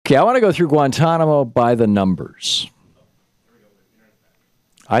Okay, I want to go through Guantanamo by the numbers.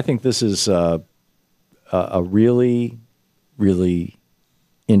 I think this is a really, really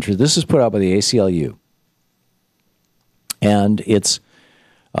interesting. This is put out by the ACLU. And it's,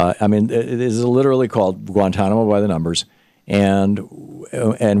 I mean, it is literally called Guantanamo by the numbers. And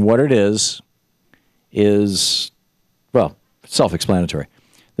what it is, well, self-explanatory.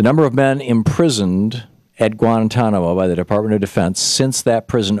 The number of men imprisoned at Guantanamo by the Department of Defense since that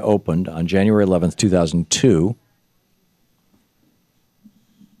prison opened on January 11th, 2002.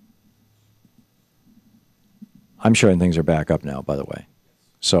 I'm showing things are back up now, by the way.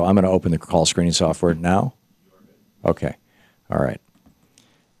 So I'm going to open the call screening software now. Okay. All right.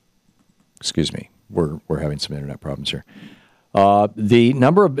 Excuse me. We're having some internet problems here. The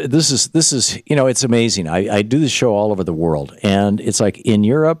number of this is you know, it's amazing. I do this show all over the world, and it's like in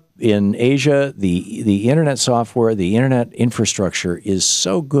Europe, in Asia, the internet software, the internet infrastructure is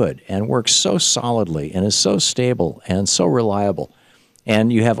so good and works so solidly and is so stable and so reliable.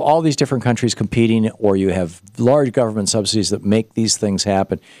 And you have all these different countries competing, or you have large government subsidies that make these things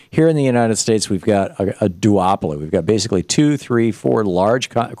happen. Here in the United States, we've got a duopoly. We've got basically 2, 3, 4 large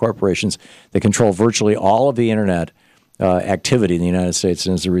corporations that control virtually all of the internet activity in the United States,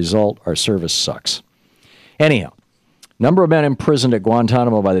 and as a result, our service sucks. Anyhow, number of men imprisoned at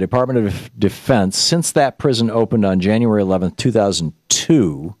Guantanamo by the Department of Defense since that prison opened on January 11th,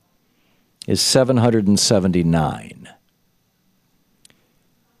 2002 is 779.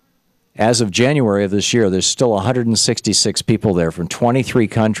 As of January of this year, there's still 166 people there from 23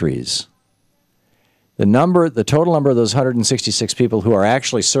 countries. The total number of those 166 people who are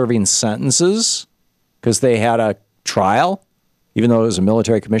actually serving sentences because they had a trial, even though it was a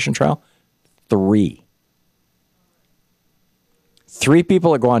military commission trial, 3. 3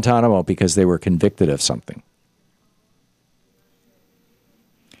 people at Guantanamo because they were convicted of something.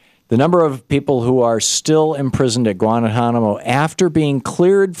 The number of people who are still imprisoned at Guantanamo after being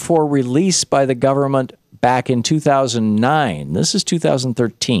cleared for release by the government back in 2009, this is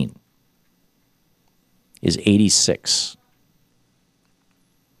 2013, is 86.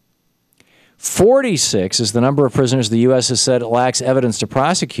 46 is the number of prisoners the U.S. has said it lacks evidence to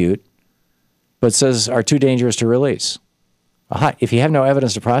prosecute, but says are too dangerous to release. If you have no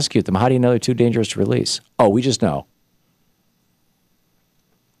evidence to prosecute them, how do you know they're too dangerous to release? Oh, we just know.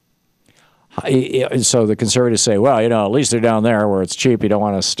 So the conservatives say, well, you know, at least they're down there where it's cheap. You don't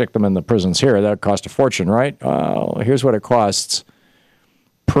want to stick them in the prisons here. That would cost a fortune, right? Here's what it costs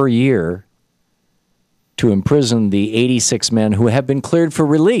per year to imprison the 86 men who have been cleared for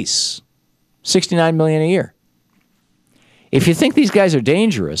release. $69 million a year. If you think these guys are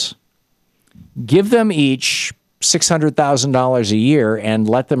dangerous, give them each $600,000 a year and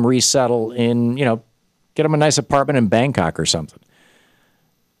let them resettle in, you know, get them a nice apartment in Bangkok or something.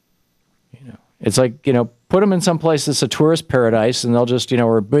 It's like, you know, put them in some place that's a tourist paradise, and they'll just, you know,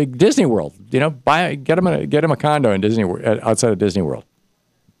 or a big Disney World. You know, get them a condo in Disney outside of Disney World.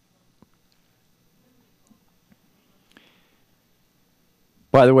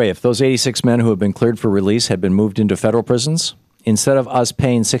 By the way, if those 86 men who have been cleared for release had been moved into federal prisons, instead of us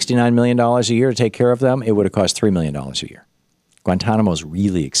paying $69 million a year to take care of them, it would have cost $3 million a year. Guantanamo is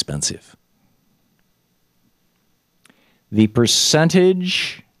really expensive. The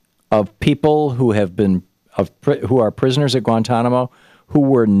percentage of people who have been who are prisoners at Guantanamo who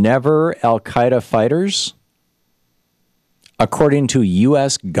were never Al-Qaeda fighters, according to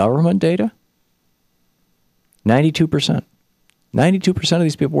U.S. government data, 92%. 92% of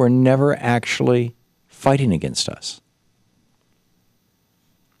these people were never actually fighting against us.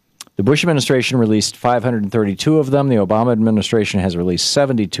 The Bush administration released 532 of them. The Obama administration has released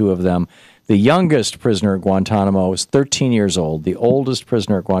 72 of them. The youngest prisoner at Guantanamo was 13 years old. The oldest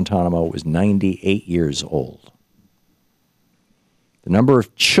prisoner at Guantanamo was 98 years old. The number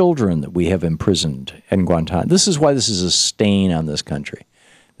of children that we have imprisoned in Guantanamo, this is why this is a stain on this country.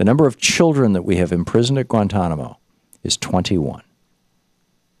 The number of children that we have imprisoned at Guantanamo is 21.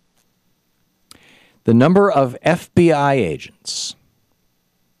 The number of FBI agents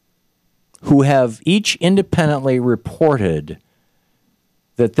who have each independently reported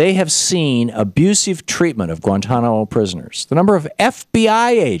that they have seen abusive treatment of Guantanamo prisoners. The number of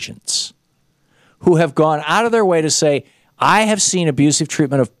FBI agents who have gone out of their way to say, I have seen abusive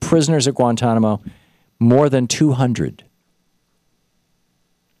treatment of prisoners at Guantanamo, more than 200.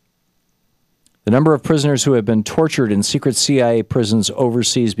 The number of prisoners who have been tortured in secret CIA prisons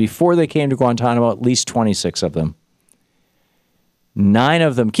overseas before they came to Guantanamo, at least 26 of them. 9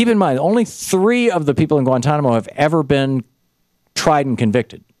 of them. Keep in mind, only 3 of the people in Guantanamo have ever been tried and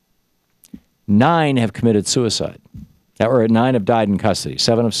convicted. 9 have committed suicide. Or 9 have died in custody.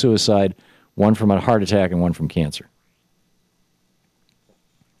 7 of suicide, 1 from a heart attack, and 1 from cancer.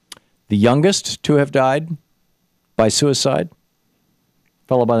 The youngest to have died by suicide, a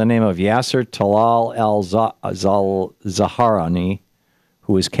fellow by the name of Yasser Talal al-Zaharani,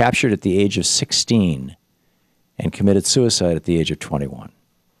 who was captured at the age of 16 and committed suicide at the age of 21.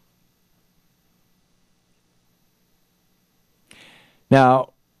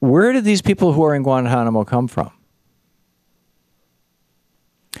 Now, where did these people who are in Guantanamo come from?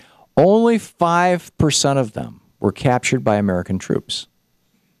 Only 5% of them were captured by American troops.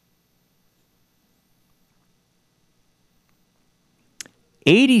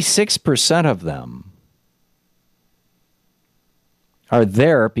 86% of them are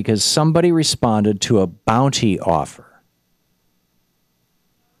there because somebody responded to a bounty offer.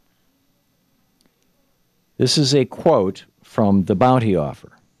 This is a quote from the bounty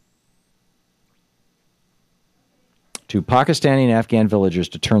offer. To Pakistani and Afghan villagers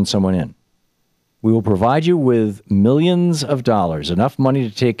to turn someone in. We will provide you with millions of dollars, enough money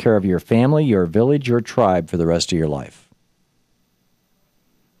to take care of your family, your village, your tribe for the rest of your life.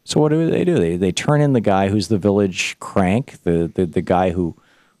 So what do? They turn in the guy who's the village crank, the guy who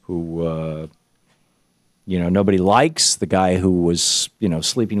nobody likes, the guy who was,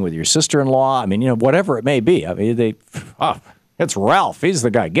 sleeping with your sister-in-law. I mean, whatever it may be. I mean, it's Ralph. He's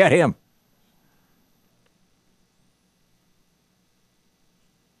the guy. Get him.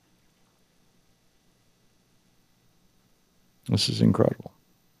 This is incredible.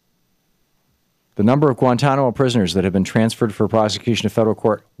 The number of Guantanamo prisoners that have been transferred for prosecution to federal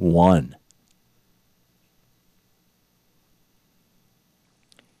court, 1.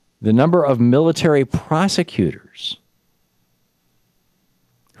 The number of military prosecutors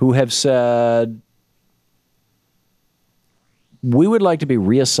who have said, we would like to be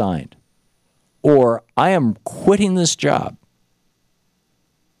reassigned, or I am quitting this job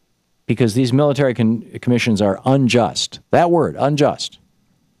because these military commissions are unjust. That word, unjust.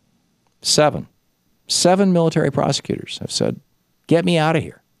 7 military prosecutors have said, get me out of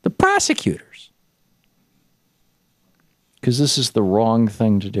here. The prosecutors. Because this is the wrong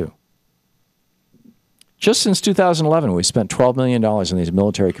thing to do. Just since 2011, we spent $12 million on these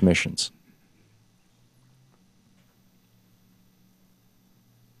military commissions.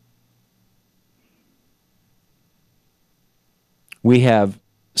 We have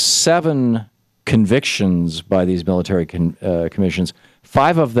 7 convictions by these military commissions,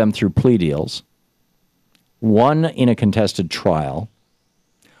 5 of them through plea deals, 1 in a contested trial.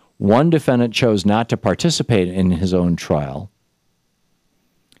 1 defendant chose not to participate in his own trial.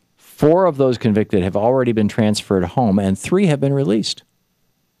 4 of those convicted have already been transferred home, and 3 have been released.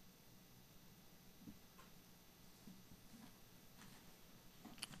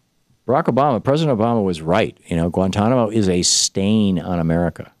 President Obama was right. Guantanamo is a stain on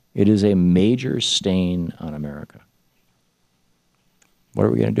America. It is a major stain on America. What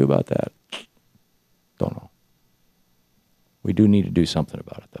are we going to do about that? Don't know. We do need to do something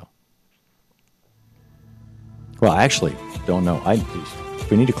about it, though. Well, actually, don't know.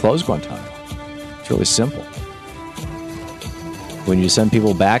 We need to close Guantanamo. It's really simple. We need to send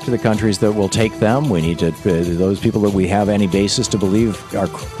people back to the countries that will take them. We need to, those people that we have any basis to believe are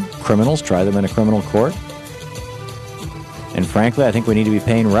criminals, try them in a criminal court. And frankly, I think we need to be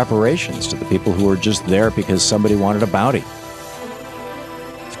paying reparations to the people who were just there because somebody wanted a bounty.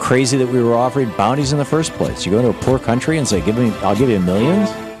 It's crazy that we were offered bounties in the first place. You go to a poor country and say, I'll give you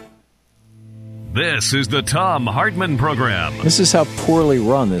millions? This is the Thom Hartmann Program. This is how poorly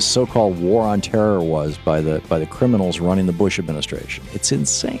run this so-called war on terror was by the criminals running the Bush administration. It's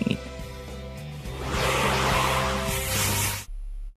insane.